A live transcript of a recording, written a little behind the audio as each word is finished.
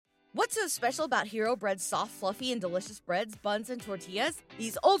What's so special about Hero Bread's soft, fluffy, and delicious breads, buns, and tortillas?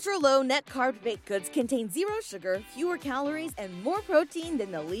 These ultra-low net-carb baked goods contain zero sugar, fewer calories, and more protein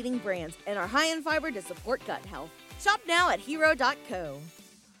than the leading brands, and are high in fiber to support gut health. Shop now at hero.co.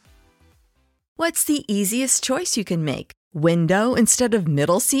 What's the easiest choice you can make? Window instead of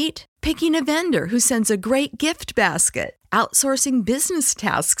middle seat? Picking a vendor who sends a great gift basket? Outsourcing business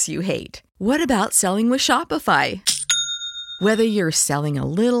tasks you hate? What about selling with Shopify? Whether you're selling a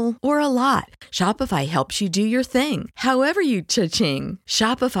little or a lot, Shopify helps you do your thing, however you cha-ching.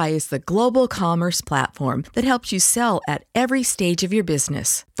 Shopify is the global commerce platform that helps you sell at every stage of your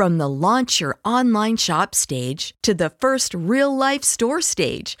business. From the launch your online shop stage to the first real-life store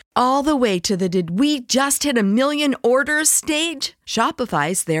stage, all the way to the did we just hit 1 million orders stage.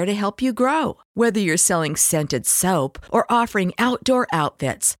 Shopify's there to help you grow. Whether you're selling scented soap or offering outdoor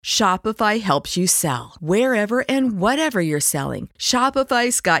outfits, Shopify helps you sell. Wherever and whatever you're selling,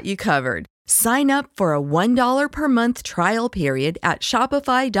 Shopify's got you covered. Sign up for a $1 per month trial period at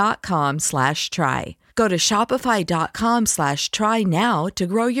shopify.com/try. Go to shopify.com/try now to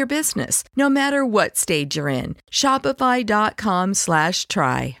grow your business, no matter what stage you're in.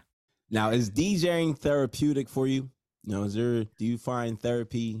 Shopify.com/try. Now, is DJing therapeutic for you? Do you find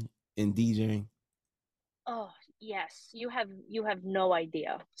therapy in DJing? Oh, yes. You have no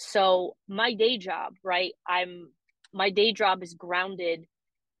idea. So my day job, right? My day job is grounded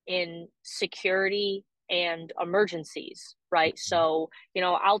in security and emergencies, right? So,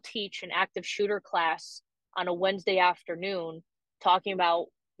 I'll teach an active shooter class on a Wednesday afternoon talking about,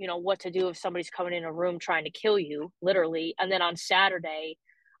 what to do if somebody's coming in a room trying to kill you, literally. And then on Saturday,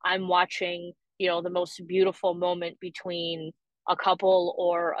 I'm watching, the most beautiful moment between a couple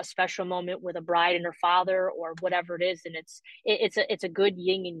or a special moment with a bride and her father or whatever it is. And it's a good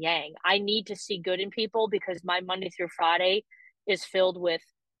yin and yang. I need to see good in people because my Monday through Friday is filled with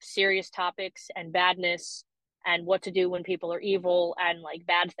serious topics and badness and what to do when people are evil and like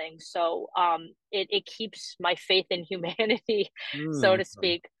bad things. So it keeps my faith in humanity, so to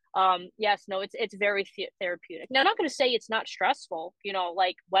speak. Yes, no, it's very therapeutic. Now, I'm not going to say it's not stressful.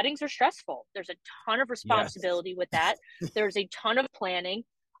 Like weddings are stressful. There's a ton of responsibility with that. There's a ton of planning.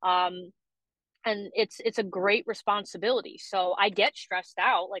 And it's a great responsibility. So I get stressed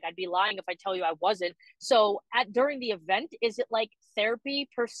out. Like I'd be lying if I tell you I wasn't. So during the event, is it like therapy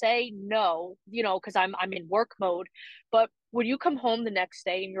per se? No, because I'm in work mode. But when you come home the next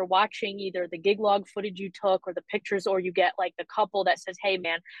day and you're watching either the gig log footage you took or the pictures, or you get like the couple that says, "Hey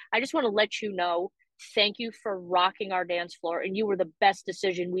man, I just want to let you know, thank you for rocking our dance floor. And you were the best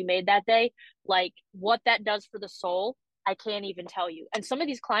decision we made that day." Like what that does for the soul, I can't even tell you. And some of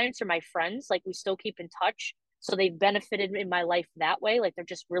these clients are my friends. Like we still keep in touch. So they've benefited in my life that way. Like they're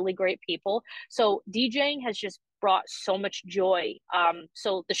just really great people. So DJing has just brought so much joy.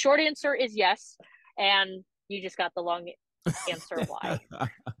 So the short answer is yes. And you just got the long answer why.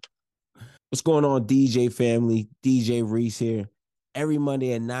 What's going on, DJ family? DJ Reese here. Every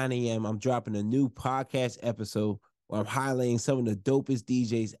Monday at 9 a.m., I'm dropping a new podcast episode where I'm highlighting some of the dopest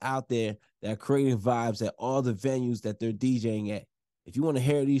DJs out there that are creating vibes at all the venues that they're DJing at. If you want to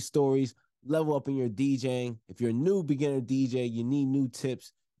hear these stories, level up in your DJing. If you're a new beginner DJ, you need new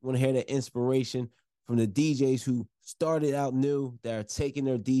tips. You want to hear the inspiration from the DJs who started out new, that are taking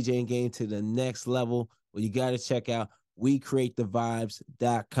their DJing game to the next level. Well, you got to check out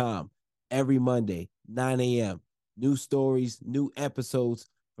WeCreateTheVibes.com. Every Monday, 9 a.m. New stories, new episodes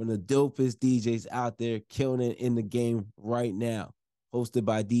from the dopest DJs out there killing it in the game right now. Hosted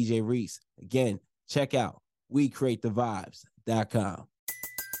by DJ Reese. Again, check out WeCreateTheVibes.com.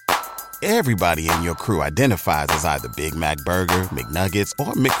 Everybody in your crew identifies as either Big Mac Burger, McNuggets,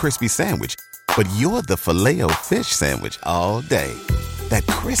 or McCrispy Sandwich. But you're the Filet-O-Fish Sandwich all day. That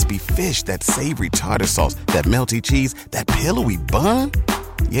crispy fish, that savory tartar sauce, that melty cheese, that pillowy bun.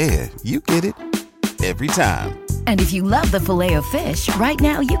 Yeah, you get it. Every time. And if you love the Filet-O-Fish, right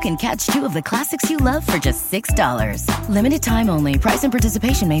now you can catch two of the classics you love for just $6. Limited time only. Price and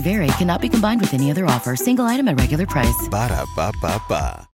participation may vary. Cannot be combined with any other offer. Single item at regular price. Ba-da-ba-ba-ba.